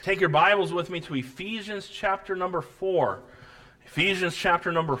Take your Bibles with me to Ephesians chapter number 4. Ephesians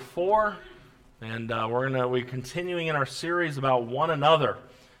chapter number 4, and we're continuing in our series about one another.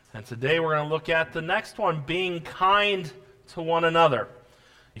 And today we're going to look at the next one, being kind to one another.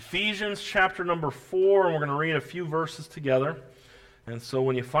 Ephesians chapter number 4, and we're going to read a few verses together. And so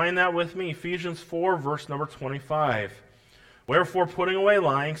when you find that with me, Ephesians 4, verse number 25. Wherefore, putting away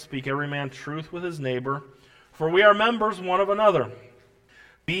lying, speak every man truth with his neighbor, for we are members one of another.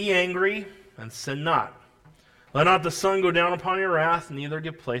 Be angry and sin not. Let not the sun go down upon your wrath, neither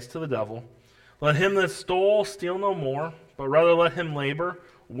give place to the devil. Let him that stole steal no more, but rather let him labor,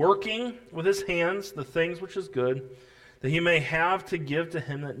 working with his hands the things which is good, that he may have to give to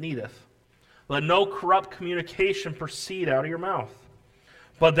him that needeth. Let no corrupt communication proceed out of your mouth,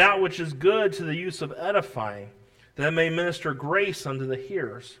 but that which is good to the use of edifying, that it may minister grace unto the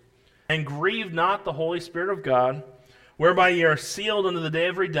hearers. And grieve not the Holy Spirit of God, whereby ye are sealed unto the day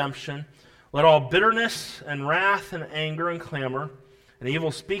of redemption. Let all bitterness and wrath and anger and clamor and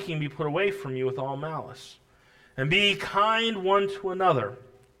evil speaking be put away from you with all malice. And be ye kind one to another,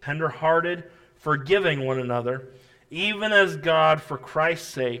 tender-hearted, forgiving one another, even as God for Christ's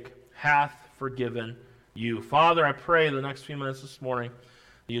sake hath forgiven you. Father, I pray the next few minutes this morning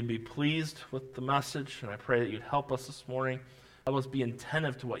that you'd be pleased with the message, and I pray that you'd help us this morning. Help us be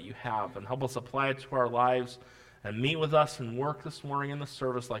attentive to what you have, and help us apply it to our lives, and meet with us and work this morning in the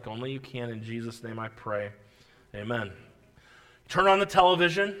service like only you can. In Jesus' name I pray. Amen. Turn on the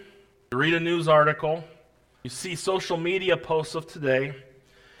television, you read a news article, you see social media posts of today,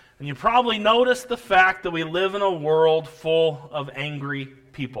 and you probably notice the fact that we live in a world full of angry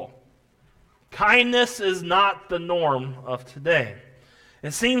people. Kindness is not the norm of today.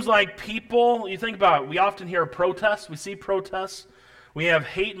 It seems like people, you think about it, we often hear protests, we see protests, we have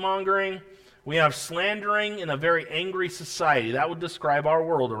hate-mongering, we have slandering in a very angry society. That would describe our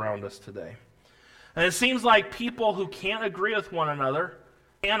world around us today. And it seems like people who can't agree with one another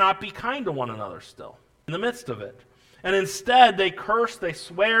cannot be kind to one another still, in the midst of it. And instead, they curse, they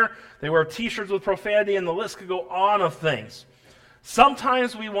swear, they wear t-shirts with profanity, and the list could go on of things.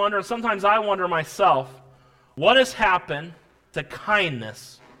 Sometimes we wonder, and sometimes I wonder myself, what has happened to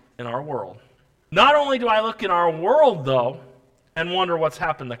kindness in our world? Not only do I look in our world, though, and wonder what's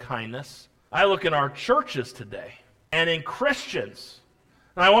happened to kindness, I look in our churches today and in Christians,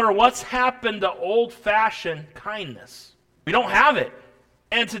 and I wonder what's happened to old-fashioned kindness. We don't have it.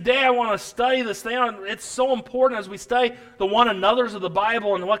 And today I want to study this thing. It's so important as we study the one another's of the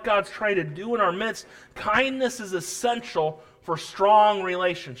Bible and what God's trying to do in our midst. Kindness is essential for strong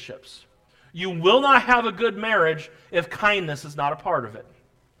relationships. You will not have a good marriage if kindness is not a part of it.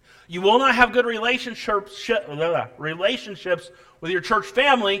 You will not have good relationships with your church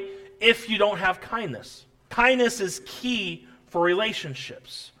family if you don't have kindness. Kindness is key for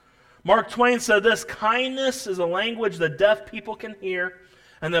relationships. Mark Twain said this: kindness is a language that deaf people can hear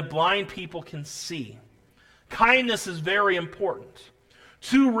and that blind people can see. Kindness is very important.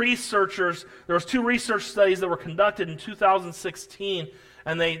 There was two research studies that were conducted in 2016,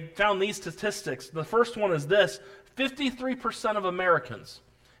 and they found these statistics. The first one is this: 53% of Americans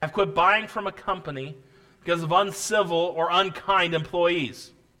have quit buying from a company because of uncivil or unkind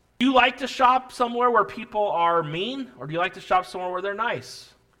employees. Do you like to shop somewhere where people are mean, or do you like to shop somewhere where they're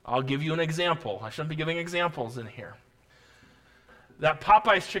nice? I'll give you an example. I shouldn't be giving examples in here. That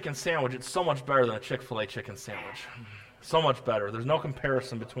Popeye's chicken sandwich, it's so much better than a Chick-fil-A chicken sandwich. So much better. There's no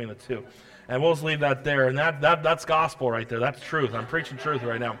comparison between the two. And we'll just leave that there. And that's gospel right there. That's truth. I'm preaching truth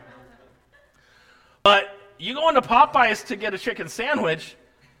right now. But you go into Popeye's to get a chicken sandwich,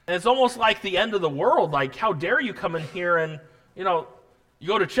 and it's almost like the end of the world. Like, how dare you come in here and, you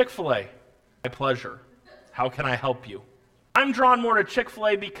go to Chick-fil-A. My pleasure. How can I help you? I'm drawn more to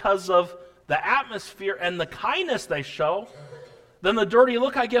Chick-fil-A because of the atmosphere and the kindness they show than the dirty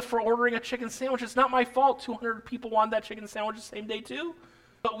look I get for ordering a chicken sandwich. It's not my fault 200 people want that chicken sandwich the same day too.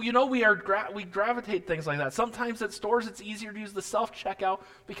 But we gravitate things like that. Sometimes at stores it's easier to use the self-checkout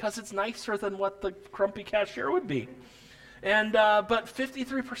because it's nicer than what the grumpy cashier would be. And but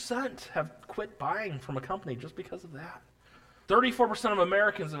 53% have quit buying from a company just because of that. 34% of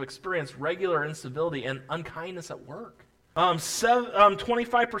Americans have experienced regular incivility and unkindness at work.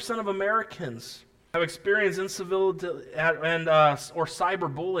 25% of Americans have experienced incivility or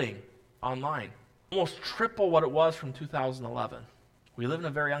cyberbullying online. Almost triple what it was from 2011. We live in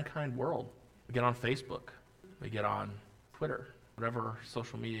a very unkind world. We get on Facebook. We get on Twitter, whatever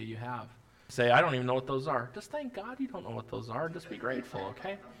social media you have. Say, I don't even know what those are. Just thank God you don't know what those are. Just be grateful,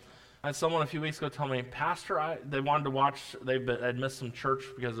 okay? I had someone a few weeks ago tell me, Pastor, they wanted to watch, I'd missed some church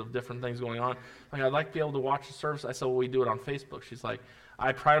because of different things going on. Like, I'd like to be able to watch the service. I said, well, we do it on Facebook. She's like,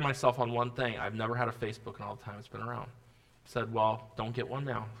 I pride myself on one thing. I've never had a Facebook in all the time it's been around. Said, well, don't get one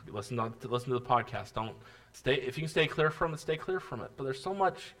now. Listen to the podcast. Don't stay. If you can stay clear from it, stay clear from it. But there's so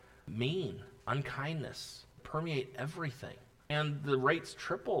much mean, unkindness permeate everything. And the rate's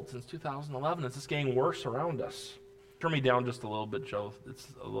tripled since 2011. It's just getting worse around us. Turn me down just a little bit, Joe. It's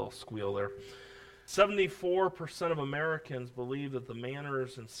a little squeal there. 74% of Americans believe that the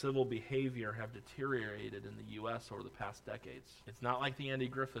manners and civil behavior have deteriorated in the U.S. over the past decades. It's not like the Andy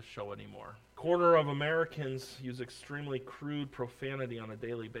Griffith Show anymore. A quarter of Americans use extremely crude profanity on a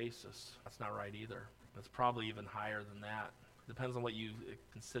daily basis. That's not right either. It's probably even higher than that. Depends on what you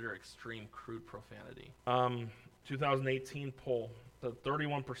consider extreme crude profanity. 2018 poll, that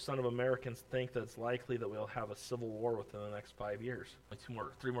 31% of Americans think that it's likely that we'll have a civil war within the next 5 years. Only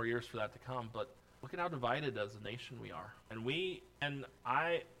 3 more years for that to come, but look at how divided as a nation we are.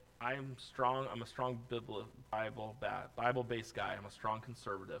 I'm strong. I'm a strong Bible-based guy. I'm a strong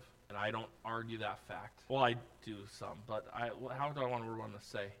conservative, and I don't argue that fact. Well, I do some, but how do I want to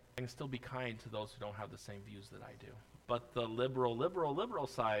say? I can still be kind to those who don't have the same views that I do. But the liberal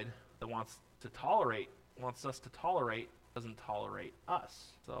side that wants us to tolerate doesn't tolerate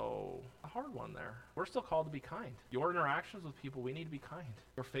us. So, a hard one there. We're still called to be kind. Your interactions with people, we need to be kind.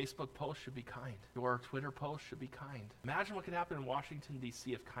 Your Facebook post should be kind. Your Twitter post should be kind. Imagine what could happen in Washington,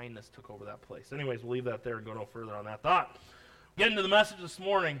 D.C. if kindness took over that place. Anyways, we'll leave that there and go no further on that thought. Getting to the message this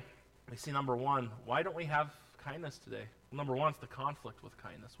morning, we see number one, why don't we have kindness today? Well, number one is the conflict with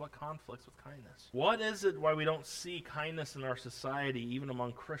kindness. What conflicts with kindness? What is it why we don't see kindness in our society, even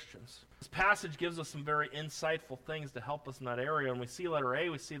among Christians? This passage gives us some very insightful things to help us in that area. And we see letter A,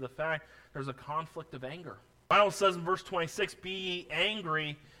 we see the fact there's a conflict of anger. The Bible says in verse 26, be ye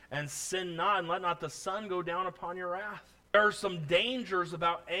angry and sin not, and let not the sun go down upon your wrath. There are some dangers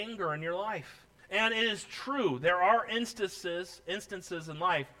about anger in your life. And it is true, there are instances in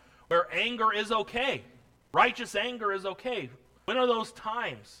life where anger is okay. Righteous anger is okay. When are those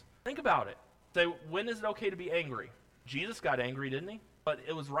times? Think about it. Say, when is it okay to be angry? Jesus got angry, didn't he? But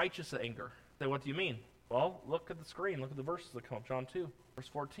it was righteous anger. Say, what do you mean? Well, look at the screen. Look at the verses that come up. John 2, verse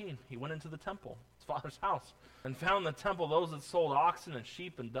 14. He went into the temple, his father's house, and found in the temple those that sold oxen and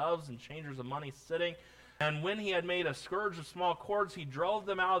sheep and doves and changers of money sitting. And when he had made a scourge of small cords, he drove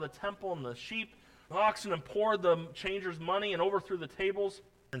them out of the temple and the sheep, the oxen, and poured the changers' money and overthrew the tables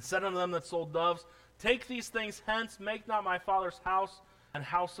and said unto them that sold doves, take these things hence, make not my father's house an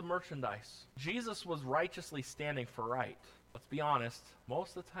house of merchandise. Jesus was righteously standing for right. Let's be honest,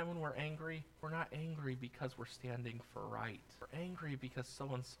 most of the time when we're angry, we're not angry because we're standing for right. We're angry because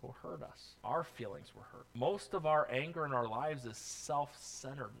so-and-so hurt us. Our feelings were hurt. Most of our anger in our lives is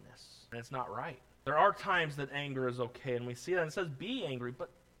self-centeredness, and it's not right. There are times that anger is okay, and we see that, and it says be angry, but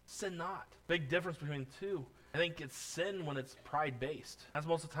sin not. Big difference between the two. I think it's sin when it's pride-based. That's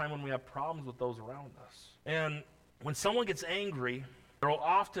most of the time when we have problems with those around us. And when someone gets angry, there will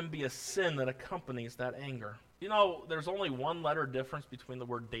often be a sin that accompanies that anger. You know, there's only one letter difference between the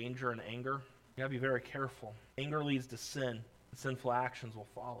word danger and anger. You gotta be very careful. Anger leads to sin, and sinful actions will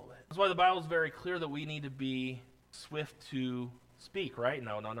follow it. That's why the Bible is very clear that we need to be swift to speak, right?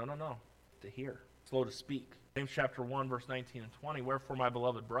 No. To hear. Slow to speak. James chapter 1, verse 19 and 20. Wherefore, my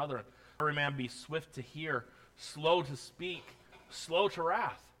beloved brethren, every man be swift to hear, slow to speak, slow to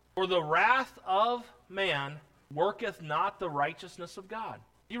wrath. For the wrath of man worketh not the righteousness of God.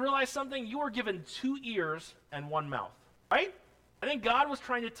 You realize something? You are given 2 ears and 1 mouth, right? I think God was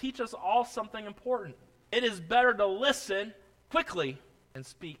trying to teach us all something important. It is better to listen quickly and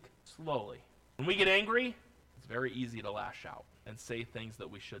speak slowly. When we get angry, it's very easy to lash out and say things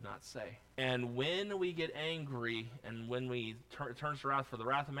that we should not say. And when we get angry and when we turn to wrath, for the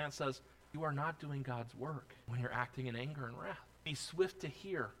wrath of man says, you are not doing God's work when you're acting in anger and wrath. Be swift to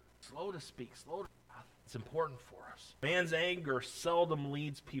hear, slow to speak, slow to wrath. It's important for us. Man's anger seldom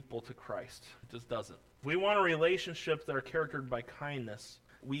leads people to Christ. It just doesn't. If we want a relationship that are characterized by kindness,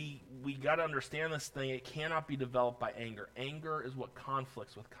 we got to understand this thing. It cannot be developed by anger. Anger is what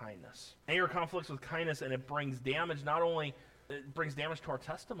conflicts with kindness. Anger conflicts with kindness, and it brings damage. It brings damage to our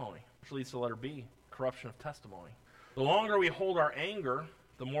testimony, which leads to letter B, corruption of testimony. The longer we hold our anger,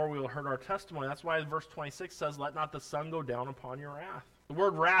 the more we will hurt our testimony. That's why verse 26 says, let not the sun go down upon your wrath. The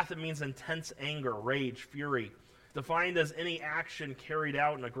word wrath, it means intense anger, rage, fury. Defined as any action carried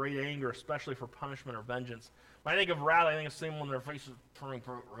out in a great anger, especially for punishment or vengeance. When I think of wrath, I think of someone when their face is turning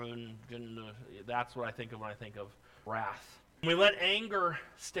red. That's what I think of when I think of wrath. When we let anger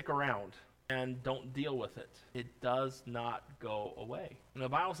stick around and don't deal with it, it does not go away. And the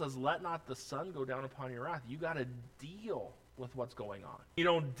Bible says, let not the sun go down upon your wrath. You got to deal with what's going on. You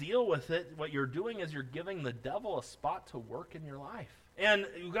don't deal with it, what you're doing is you're giving the devil a spot to work in your life. And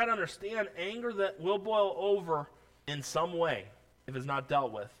you've got to understand, anger that will boil over in some way, if it's not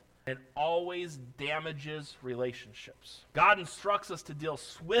dealt with, it always damages relationships. God instructs us to deal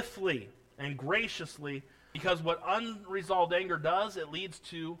swiftly and graciously, because what unresolved anger does, it leads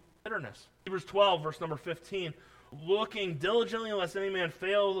to bitterness. Hebrews 12, verse number 15, looking diligently lest any man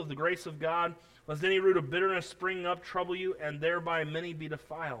fail of the grace of God, lest any root of bitterness spring up trouble you, and thereby many be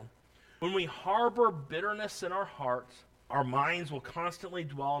defiled. When we harbor bitterness in our hearts, our minds will constantly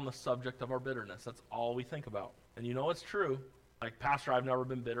dwell on the subject of our bitterness. That's all we think about. And you know it's true. Like, Pastor, I've never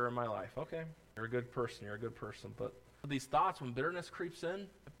been bitter in my life. Okay, you're a good person, but these thoughts, when bitterness creeps in,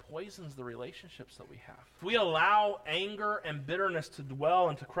 it poisons the relationships that we have. If we allow anger and bitterness to dwell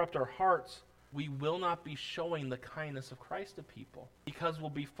and to corrupt our hearts, we will not be showing the kindness of Christ to people, because we'll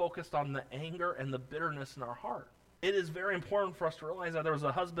be focused on the anger and the bitterness in our heart. It is very important for us to realize that there was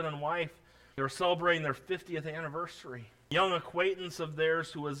a husband and wife. They were celebrating their 50th anniversary. A young acquaintance of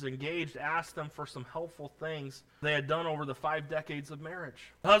theirs who was engaged asked them for some helpful things they had done over the 5 decades of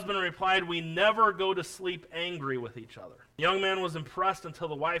marriage. The husband replied, "We never go to sleep angry with each other." The young man was impressed until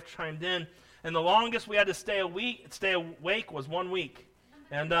the wife chimed in, and the longest we had to stay awake was 1 week.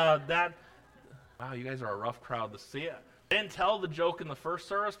 And wow, you guys are a rough crowd to see it. They didn't tell the joke in the first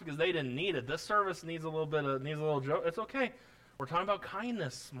service because they didn't need it. This service needs a little joke. It's okay. We're talking about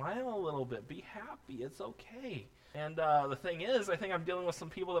kindness. Smile a little bit. Be happy. It's okay. And the thing is, I think I'm dealing with some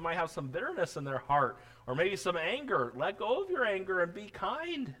people that might have some bitterness in their heart, or maybe some anger. Let go of your anger and be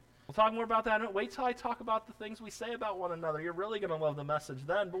kind. We'll talk more about that. Wait till I talk about the things we say about one another. You're really going to love the message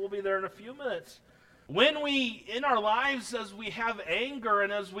then, but we'll be there in a few minutes. When we, in our lives, as we have anger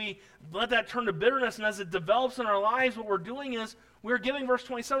and as we let that turn to bitterness and as it develops in our lives, what we're doing is we're giving, verse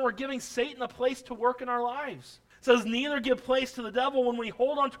 27, we're giving Satan a place to work in our lives. It says, neither give place to the devil. When we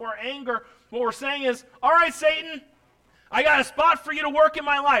hold on to our anger, what we're saying is, all right, Satan, I got a spot for you to work in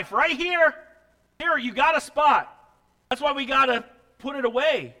my life. Right here. Here, you got a spot. That's why we got to put it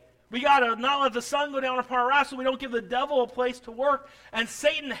away. We got to not let the sun go down upon our wrath so we don't give the devil a place to work. And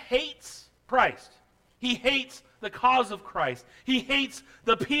Satan hates Christ. He hates the cause of Christ. He hates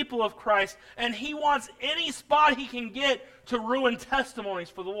the people of Christ. And he wants any spot he can get to ruin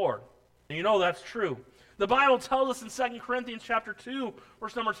testimonies for the Lord. And you know that's true. The Bible tells us in 2 Corinthians chapter 2,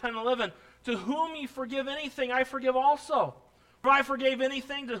 verse number 10 and 11, to whom you forgive anything, I forgive also. If I forgave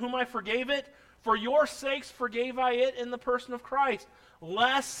anything, to whom I forgave it, for your sakes forgave I it in the person of Christ,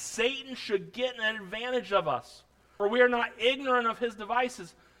 lest Satan should get an advantage of us. For we are not ignorant of his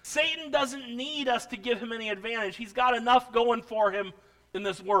devices. Satan doesn't need us to give him any advantage. He's got enough going for him in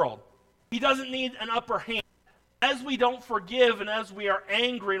this world. He doesn't need an upper hand. As we don't forgive and as we are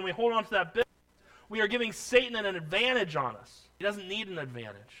angry and we hold on to that bitterness, we are giving Satan an advantage on us. He doesn't need an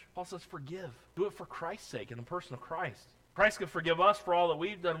advantage. Paul says forgive. Do it for Christ's sake in the person of Christ. Christ can forgive us for all that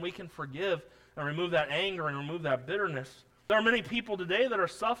we've done. We can forgive and remove that anger and remove that bitterness. There are many people today that are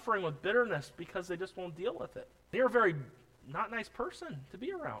suffering with bitterness because they just won't deal with it. They're a very not nice person to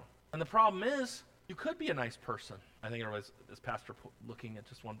be around. And the problem is, you could be a nice person. I think everybody's, as pastor, looking at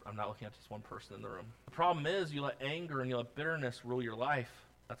just one. I'm not looking at just one person in the room. The problem is, you let anger and you let bitterness rule your life.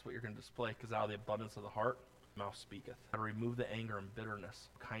 That's what you're going to display, because out of the abundance of the heart, the mouth speaketh. How to remove the anger and bitterness,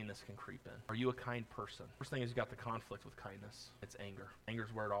 kindness can creep in. Are you a kind person? First thing is you got the conflict with kindness. It's anger. Anger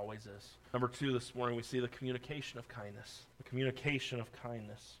is where it always is. Number 2, this morning we see the communication of kindness. The communication of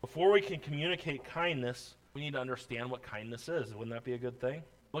kindness. Before we can communicate kindness, we need to understand what kindness is. Wouldn't that be a good thing?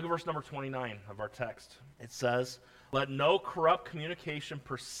 Look at verse number 29 of our text. It says, let no corrupt communication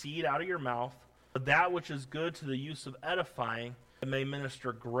proceed out of your mouth, but that which is good to the use of edifying, it may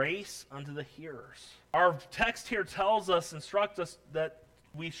minister grace unto the hearers. Our text here tells us, instructs us that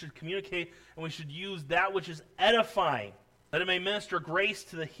we should communicate and we should use that which is edifying, that it may minister grace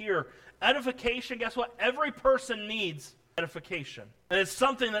to the hearer. Edification, guess what? Every person needs edification. And it's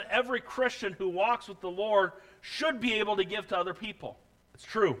something that every Christian who walks with the Lord should be able to give to other people. It's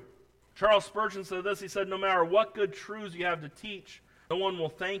true. Charles Spurgeon said this. He said, no matter what good truths you have to teach, no one will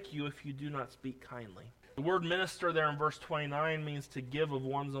thank you if you do not speak kindly. The word minister there in verse 29 means to give of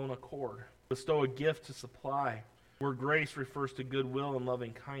one's own accord, bestow a gift to supply. The word grace refers to goodwill and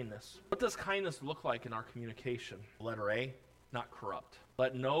loving kindness. What does kindness look like in our communication? Letter A, not corrupt.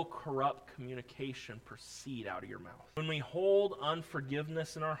 Let no corrupt communication proceed out of your mouth. When we hold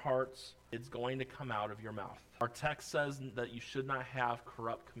unforgiveness in our hearts, it's going to come out of your mouth. Our text says that you should not have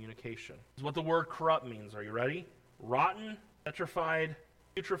corrupt communication. This is what the word corrupt means. Are you ready? Rotten, petrified,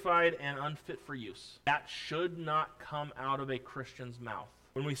 putrefied, and unfit for use. That should not come out of a Christian's mouth.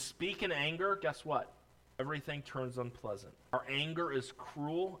 When we speak in anger, guess what? Everything turns unpleasant. Our anger is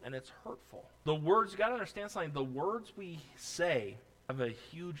cruel and it's hurtful. The words, you got to understand something. The words we say have a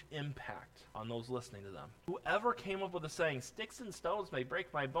huge impact on those listening to them. Whoever came up with the saying, sticks and stones may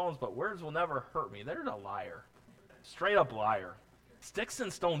break my bones, but words will never hurt me, they're a liar. Straight up liar. Sticks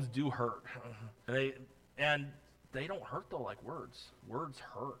and stones do hurt. and they don't hurt though like words. Words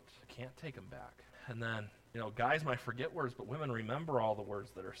hurt. You can't take them back. And then, guys might forget words, but women remember all the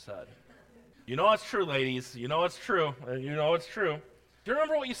words that are said. You know it's true, ladies. You know it's true. You know it's true. Do you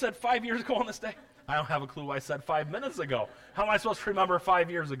remember what you said 5 years ago on this day? I don't have a clue what I said 5 minutes ago. How am I supposed to remember 5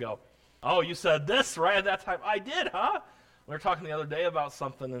 years ago? Oh, you said this right at that time. I did, huh? We were talking the other day about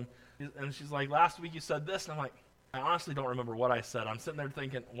something, and she's like, last week you said this, and I'm like, I honestly don't remember what I said. I'm sitting there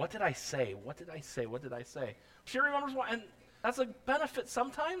thinking, what did I say? What did I say? What did I say? She remembers what, and that's a benefit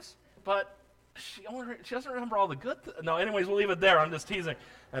sometimes, but she doesn't remember all the good. No, anyways, we'll leave it there. I'm just teasing.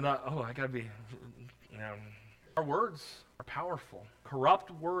 And I gotta be. Our words are powerful. Corrupt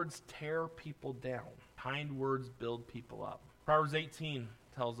words tear people down. Kind words build people up. Proverbs 18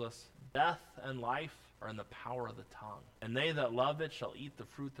 tells us, death and life are in the power of the tongue, and they that love it shall eat the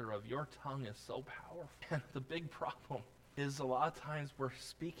fruit thereof. Your tongue is so powerful. And the big problem is a lot of times we're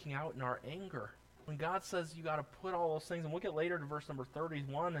speaking out in our anger. When God says you got to put all those things, and we'll get later to verse number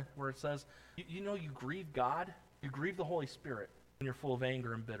 31 where it says, you grieve God, you grieve the Holy Spirit when you're full of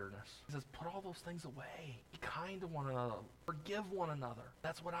anger and bitterness. He says, put all those things away. Be kind to one another. Forgive one another.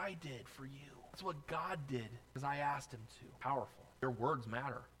 That's what I did for you. That's what God did because I asked him to. Powerful. Your words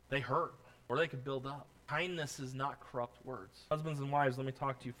matter. They hurt, or they could build up. Kindness is not corrupt words. Husbands and wives, let me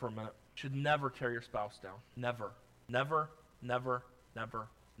talk to you for a minute. You should never tear your spouse down. Never. Never, never, never,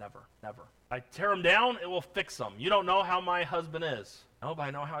 never, never. I tear them down, it will fix them. You don't know how my husband is. No, but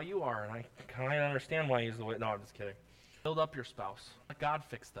I know how you are, and I kind of understand why he's the way. No, I'm just kidding. Build up your spouse. Let God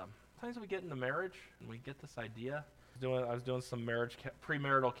fix them. Sometimes we get into marriage, and we get this idea. I was doing some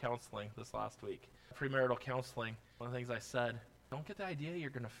premarital counseling this last week. Premarital counseling, one of the things I said, don't get the idea you're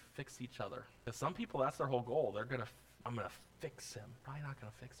going to fix each other. Because some people, that's their whole goal. I'm going to fix him. Probably not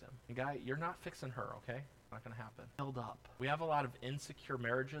going to fix him. And guy, you're not fixing her, okay? Not going to happen. Build up. We have a lot of insecure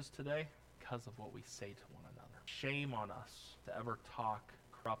marriages today because of what we say to one another. Shame on us to ever talk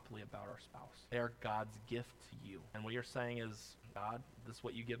corruptly about our spouse. They are God's gift to you. And what you're saying is, God, this is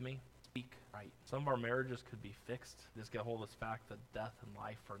what you give me? Speak right. Some of our marriages could be fixed. Just get hold of this fact that death and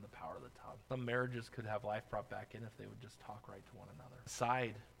life are in the power of the tongue. Some marriages could have life brought back in if they would just talk right to one another.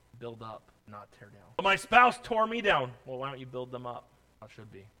 Decide, build up, not tear down. But my spouse tore me down. Well, why don't you build them up? That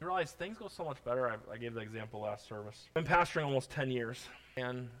should be. You realize things go so much better. I gave the example last service. I've been pastoring almost 10 years,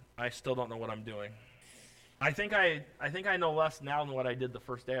 and I still don't know what I'm doing. I think I know less now than what I did the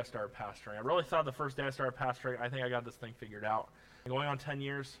first day I started pastoring. I really thought the first day I started pastoring, I think I got this thing figured out. And going on 10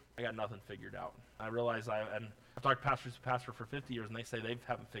 years, I got nothing figured out. I realize I've talked to pastors who pastor for 50 years, and they say they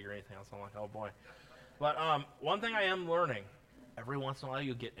haven't figured anything out. So I'm like, oh boy. But one thing I am learning, every once in a while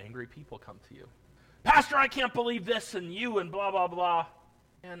you get angry people come to you. Pastor, I can't believe this, and you, and blah, blah, blah.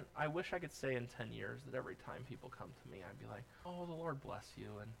 And I wish I could say in 10 years that every time people come to me, I'd be like, oh, the Lord bless you,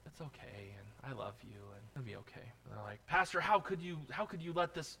 and it's okay, and I love you, and it'll be okay. And they're like, Pastor, how could you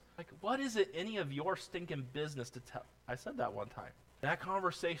let this, like, what is it any of your stinking business to tell? I said that one time. That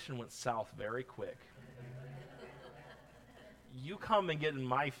conversation went south very quick. You come and get in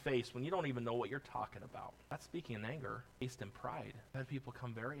my face when you don't even know what you're talking about. That's speaking in anger, based in pride. I've had people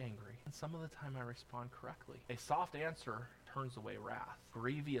come very angry, and some of the time I respond correctly. A soft answer turns away wrath.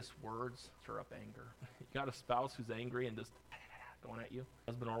 Grievous words stir up anger. You got a spouse who's angry and just going at you,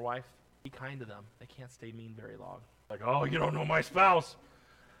 husband or wife, be kind to them. They can't stay mean very long. Like, oh, you don't know my spouse.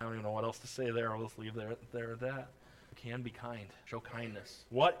 I don't even know what else to say there. I'll just leave there at that. You can be kind. Show kindness.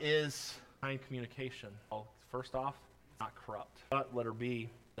 What is kind communication? Well, first off, not corrupt, but letter B,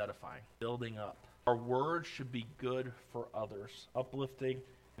 edifying, building up. Our words should be good for others, uplifting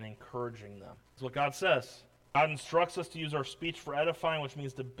and encouraging them. That's what God says. God instructs us to use our speech for edifying, which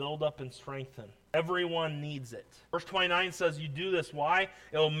means to build up and strengthen. Everyone needs it. Verse 29 says, you do this. Why?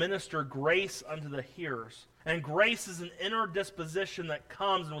 It will minister grace unto the hearers. And grace is an inner disposition that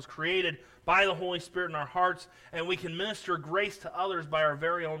comes and was created by the Holy Spirit in our hearts, and we can minister grace to others by our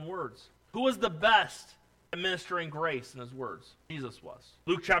very own words. Who is the best at ministering grace in his words? Jesus was.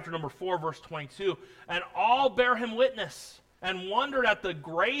 Luke chapter number 4, verse 22, and all bear him witness, and wondered at the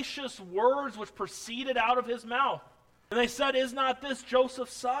gracious words which proceeded out of his mouth. And they said, is not this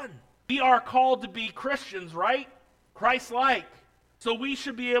Joseph's son? We are called to be Christians, right? Christ-like. So we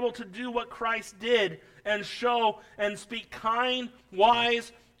should be able to do what Christ did and show and speak kind,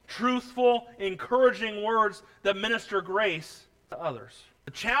 wise, truthful, encouraging words that minister grace to others.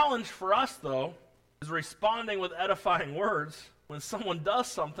 The challenge for us, though, is responding with edifying words when someone does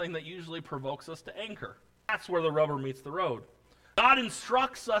something that usually provokes us to anger. That's where the rubber meets the road. God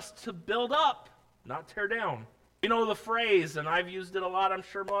instructs us to build up, not tear down. You know the phrase, and I've used it a lot, I'm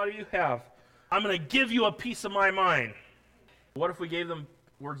sure a lot of you have. I'm going to give you a piece of my mind. What if we gave them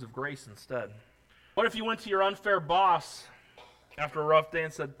words of grace instead? What if you went to your unfair boss after a rough day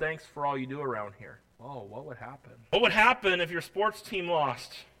and said, thanks for all you do around here? Oh, what would happen? What would happen if your sports team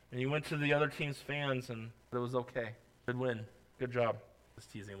lost and you went to the other team's fans and it was okay? Good win. Good job.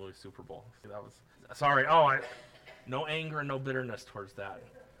 Just teasing Louis Super Bowl. See, that was sorry. No anger and no bitterness towards that.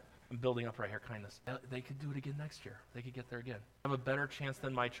 I'm building up right here, kindness. They could do it again next year. They could get there again. I have a better chance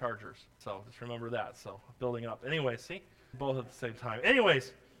than my Chargers. So just remember that. So building up. Anyway, see? Both at the same time.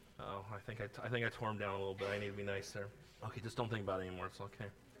 Anyways. Oh, I think I tore him down a little bit. I need to be nice there. Okay, just don't think about it anymore. It's okay.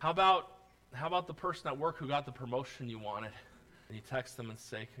 How about the person at work who got the promotion you wanted? And you text them and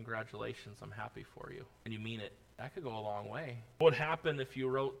say, congratulations, I'm happy for you. And you mean it. That could go a long way. What would happen if you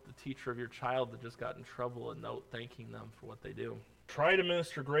wrote the teacher of your child that just got in trouble a note thanking them for what they do? Try to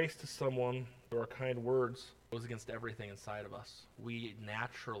minister grace to someone through our kind words. It goes against everything inside of us. We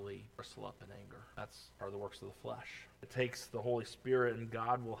naturally bristle up in anger. That's the works of the flesh. It takes the Holy Spirit, and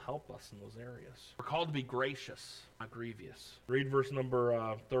God will help us in those areas. We're called to be gracious, not grievous. Read verse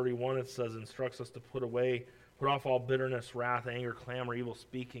number 31. It says, instructs us to put off all bitterness, wrath, anger, clamor, evil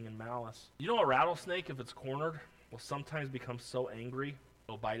speaking, and malice. You know a rattlesnake, if it's cornered, will sometimes become so angry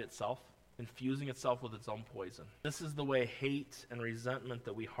it'll bite itself, infusing itself with its own poison. This is the way hate and resentment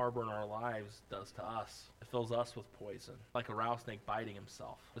that we harbor in our lives does to us. It fills us with poison, like a rattlesnake biting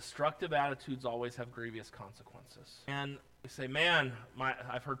himself. Destructive attitudes always have grievous consequences. And you say, man,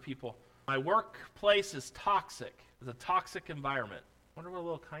 I've heard people, my workplace is toxic. It's a toxic environment. I wonder what a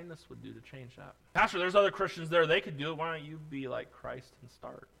little kindness would do to change that. Pastor, there's other Christians there. They could do it. Why don't you be like Christ and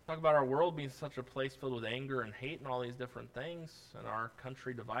start? Talk about our world being such a place filled with anger and hate and all these different things, and our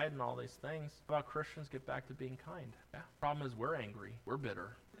country divided and all these things. How about Christians get back to being kind? Yeah. Problem is we're angry. We're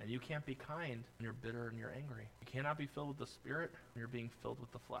bitter. And you can't be kind when you're bitter and you're angry. You cannot be filled with the Spirit when you're being filled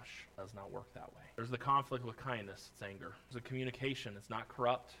with the flesh. It does not work that way. There's the conflict with kindness. It's anger. There's a communication. It's not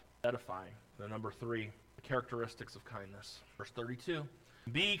corrupt. Edifying. The number 3. Characteristics of kindness. Verse 32,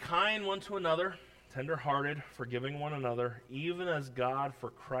 be kind one to another, tender-hearted, forgiving one another, even as God for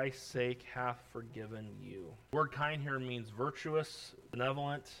Christ's sake hath forgiven you. The word kind here means virtuous,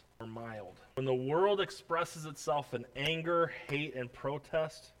 benevolent, or mild. When the world expresses itself in anger, hate, and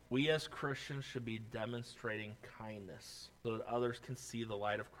protest, we as Christians should be demonstrating kindness so that others can see the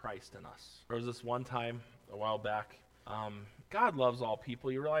light of Christ in us. There was this one time a while back, God loves all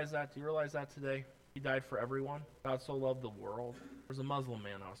people. You realize that? Do you realize that today? He died for everyone. God so loved the world. There's a Muslim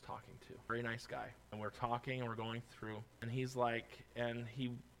man I was talking to. Very nice guy. And we're talking and we're going through. And he's like, and he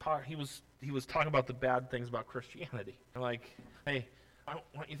was talking about the bad things about Christianity. I'm like, hey, I don't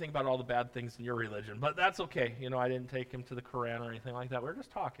want you to think about all the bad things in your religion. But that's okay. You know, I didn't take him to the Quran or anything like that. We were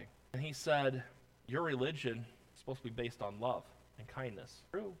just talking. And he said, your religion is supposed to be based on love and kindness.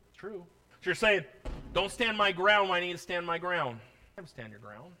 True. So you're saying, don't stand my ground when I need to stand my ground. Stand your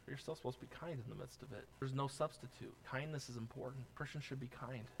ground. You're still supposed to be kind in the midst of it. There's no substitute. Kindness is important. Christians should be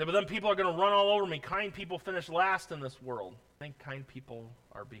kind. Yeah, but then people are going to run all over me. Kind people finish last in this world. I think kind people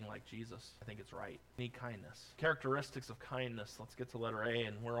are being like Jesus. I think it's right. Need kindness. Characteristics of kindness. Let's get to letter A,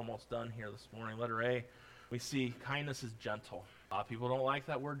 and we're almost done here this morning. Letter A, we see kindness is gentle. A lot of people don't like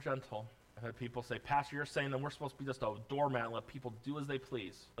that word gentle. I've had people say, Pastor, you're saying that we're supposed to be just a doormat and let people do as they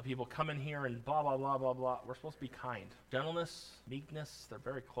please. Let people come in here and blah, blah, blah, blah, blah. We're supposed to be kind. Gentleness, meekness, they're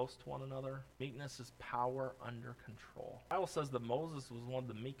very close to one another. Meekness is power under control. The Bible says that Moses was one of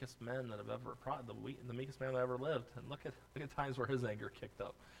the meekest men that have ever, the meekest man that ever lived. And look at times where his anger kicked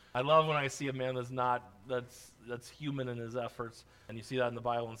up. I love when I see a man that's human in his efforts, and you see that in the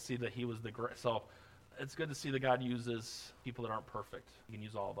Bible and see that he was so it's good to see that God uses people that aren't perfect. He can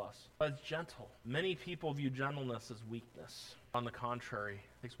use all of us. But it's gentle. Many people view gentleness as weakness. On the contrary,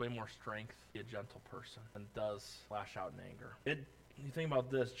 it takes way more strength to be a gentle person than it does lash out in anger. You think about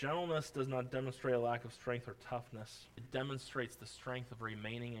this, gentleness does not demonstrate a lack of strength or toughness. It demonstrates the strength of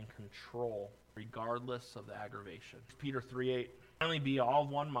remaining in control regardless of the aggravation. Peter 3:8, finally be all of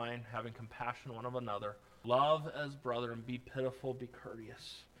one mind, having compassion one of another. Love as brethren, be pitiful, be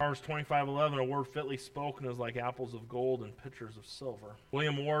courteous. Proverbs 25:11, a word fitly spoken is like apples of gold and pitchers of silver.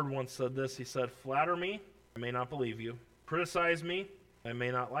 William Ward once said this, he said, flatter me, I may not believe you. Criticize me, I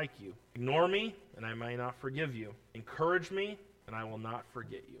may not like you. Ignore me, and I may not forgive you. Encourage me, and I will not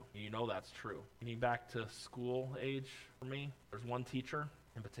forget you. You know that's true. Getting back to school age for me, there's one teacher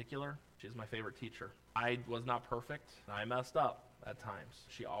in particular. She's my favorite teacher. I was not perfect, and I messed up at times.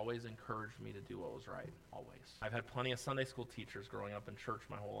 She always encouraged me to do what was right, always. I've had plenty of Sunday school teachers growing up in church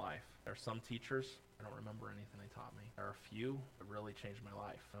my whole life. There are some teachers I don't remember anything they taught me. There are a few that really changed my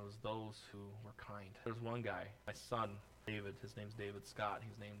life. It was those who were kind. There's one guy, my son, David. His name's David Scott.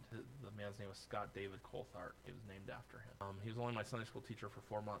 The man's name was Scott David Colthart. He was named after him. He was only my Sunday school teacher for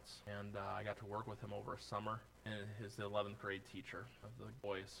 4 months, and I got to work with him over a summer. And he's the 11th grade teacher of the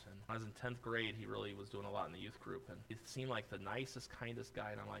boys. And when I was in 10th grade, he really was doing a lot in the youth group, and he seemed like the nicest, kindest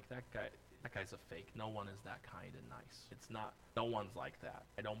guy. And I'm like, that guy's a fake. No one is that kind and nice. It's not. No one's like that.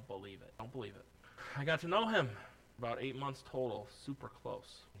 I don't believe it. I got to know him. About 8 months total, super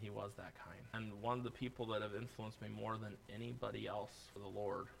close. He was that kind. And one of the people that have influenced me more than anybody else for the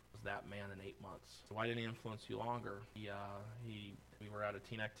Lord was that man in 8 months. So why didn't he influence you longer? We were at a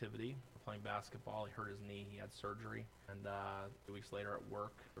teen activity, playing basketball. He hurt his knee. He had surgery. And 2 weeks later at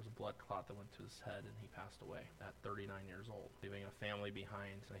work, there was a blood clot that went to his head, and he passed away at 39 years old, leaving a family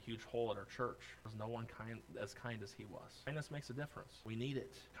behind and a huge hole at our church. There was no one as kind as he was. Kindness makes a difference. We need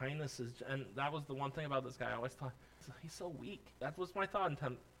it. Kindness is, and that was the one thing about this guy. I always thought, he's so weak. That was my thought.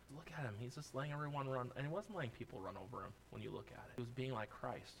 Look at him. He's just letting everyone run. And he wasn't letting people run over him when you look at it. He was being like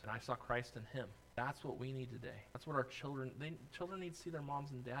Christ. And I saw Christ in him. That's what we need today. That's what our children need to see their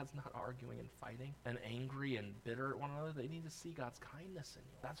moms and dads not arguing and fighting and angry and bitter at one another. They need to see God's kindness in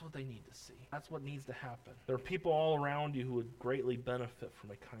you. That's what they need to see. That's what needs to happen. There are people all around you who would greatly benefit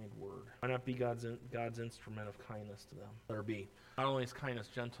from a kind word. Why not be God's instrument of kindness to them? Let her be. Not only is kindness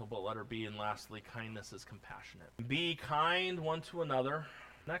gentle, but let her be. And lastly, kindness is compassionate. Be kind one to another.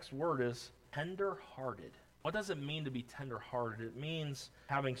 Next word is tender-hearted. What does it mean to be tender-hearted? It means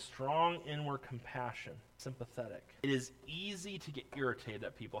having strong inward compassion, sympathetic. It is easy to get irritated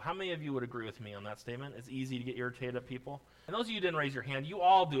at people. How many of you would agree with me on that statement? It's easy to get irritated at people. And those of you who didn't raise your hand, you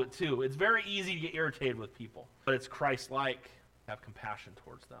all do it too. It's very easy to get irritated with people, but it's Christ-like to have compassion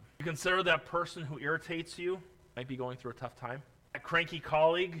towards them. You consider that person who irritates you might be going through a tough time. A cranky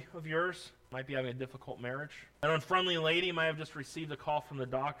colleague of yours might be having a difficult marriage. An unfriendly lady might have just received a call from the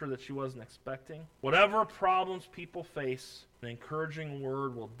doctor that she wasn't expecting. Whatever problems people face, an encouraging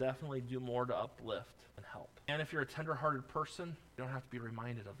word will definitely do more to uplift and help. And if you're a tender-hearted person, you don't have to be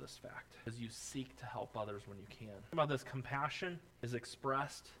reminded of this fact, because you seek to help others when you can. Think about this. Compassion is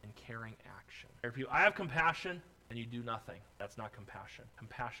expressed in caring action. If I have compassion, and you do nothing, that's not compassion.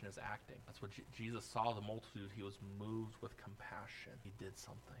 Compassion is acting. That's what Jesus saw the multitude. He was moved with compassion. He did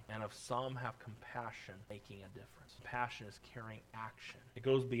something. And if some have compassion, making a difference. Compassion is carrying action. It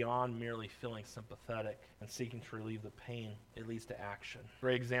goes beyond merely feeling sympathetic and seeking to relieve the pain. It leads to action. A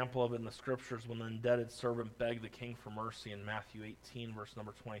great example of it in the scriptures, when the indebted servant begged the king for mercy in Matthew 18, verse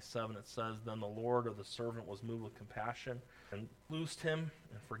number 27, it says, "Then the Lord of the servant was moved with compassion and loosed him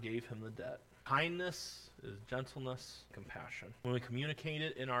and forgave him the debt." Kindness is gentleness, compassion. When we communicate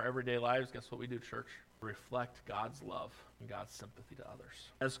it in our everyday lives, guess what we do, church? We reflect God's love and God's sympathy to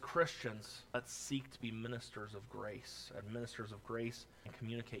others. As Christians, let's seek to be ministers of grace, and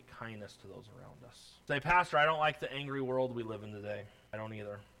communicate kindness to those around us. Say, Pastor, I don't like the angry world we live in today. I don't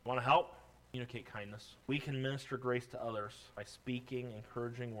either. Want to help? Communicate kindness. We can minister grace to others by speaking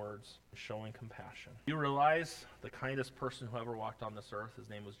encouraging words and showing compassion. You realize the kindest person who ever walked on this earth, his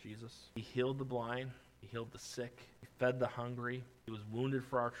name was Jesus. He healed the blind. He healed the sick. He fed the hungry. He was wounded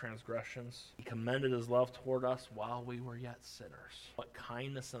for our transgressions. He commended his love toward us while we were yet sinners. What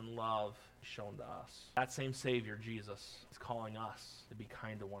kindness and love is shown to us. That same Savior, Jesus, is calling us to be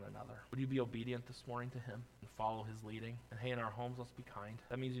kind to one another. Would you be obedient this morning to him and follow his leading? And hey, in our homes, let's be kind.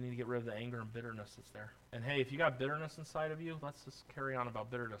 That means you need to get rid of the anger and bitterness that's there. And hey, if you got bitterness inside of you, let's just carry on about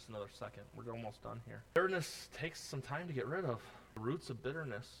bitterness another second. We're almost done here. Bitterness takes some time to get rid of. The roots of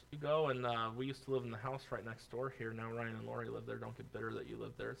bitterness. You go and we used to live in the house right next door here. Now Ryan and Lori live there. Don't get bitter that you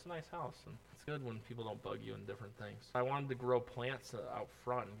live there. It's a nice house, and it's good when people don't bug you in different things. I wanted to grow plants out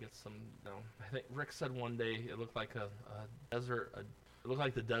front and get some, I think Rick said one day it looked like a desert. It looked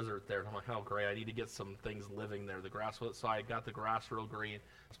like the desert there. And I'm like, oh, great. I need to get some things living there. The grass, so I got the grass real green.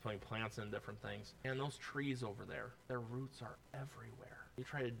 I was putting plants in different things. And those trees over there, their roots are everywhere. You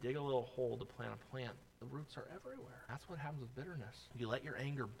try to dig a little hole to plant a plant, the roots are everywhere. That's what happens with bitterness. You let your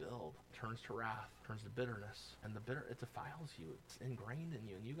anger build, it turns to wrath, turns to bitterness, and it defiles you. It's ingrained in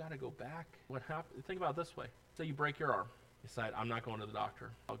you, and you got to go back. What happened? Think about it this way. Say you break your arm. You decide, I'm not going to the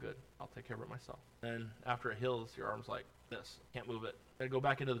doctor. All good. I'll take care of it myself. Then after it heals, your arm's like this. Can't move it. Got to go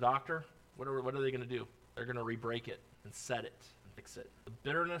back into the doctor. What are they going to do? They're going to re-break it and set it. Fix it. The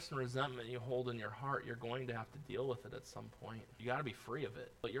bitterness and resentment you hold in your heart, you're going to have to deal with it at some point. You got to be free of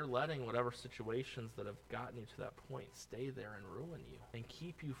it. But you're letting whatever situations that have gotten you to that point stay there and ruin you and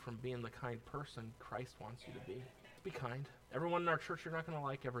keep you from being the kind person Christ wants you to be. Be kind. Everyone in our church, you're not going to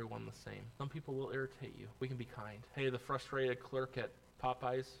like everyone the same. Some people will irritate you. We can be kind. Hey, the frustrated clerk at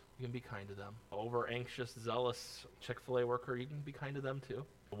Popeyes, you can be kind to them. Over anxious, zealous Chick-fil-A worker, you can be kind to them too.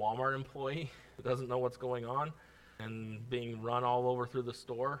 A Walmart employee who doesn't know what's going on and being run all over through the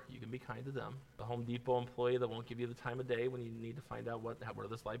store, you can be kind to them. The Home Depot employee that won't give you the time of day when you need to find out where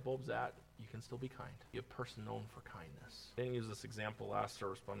this light bulb's at, you can still be kind. Be a person known for kindness. I didn't use this example last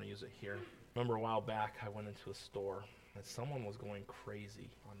service, but I'm going to use it here. Remember a while back, I went into a store and someone was going crazy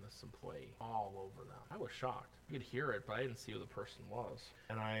on this employee, all over them. I was shocked. You could hear it, but I didn't see who the person was.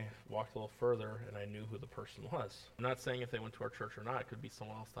 And I walked a little further, and I knew who the person was. I'm not saying if they went to our church or not. It could be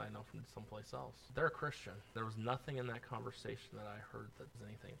someone else that I know from someplace else. They're a Christian. There was nothing in that conversation that I heard that was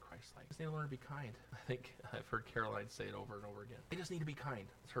anything Christ-like. Just need to learn to be kind. I think I've heard Caroline say it over and over again. They just need to be kind.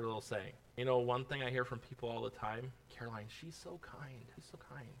 It's her little saying. You know, one thing I hear from people all the time, Caroline, she's so kind. She's so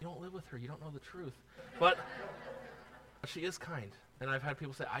kind. You don't live with her. You don't know the truth. But she is kind. And I've had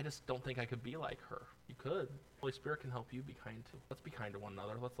people say, I just don't think I could be like her. You could. Holy Spirit can help you be kind too. Let's be kind to one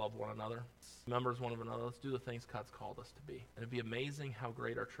another. Let's love one another. Members one of another. Let's do the things God's called us to be. And it'd be amazing how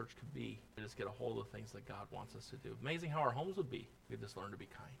great our church could be. We just get a hold of the things that God wants us to do. Amazing how our homes would be. We just learn to be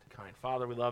kind. Kind. Father, we love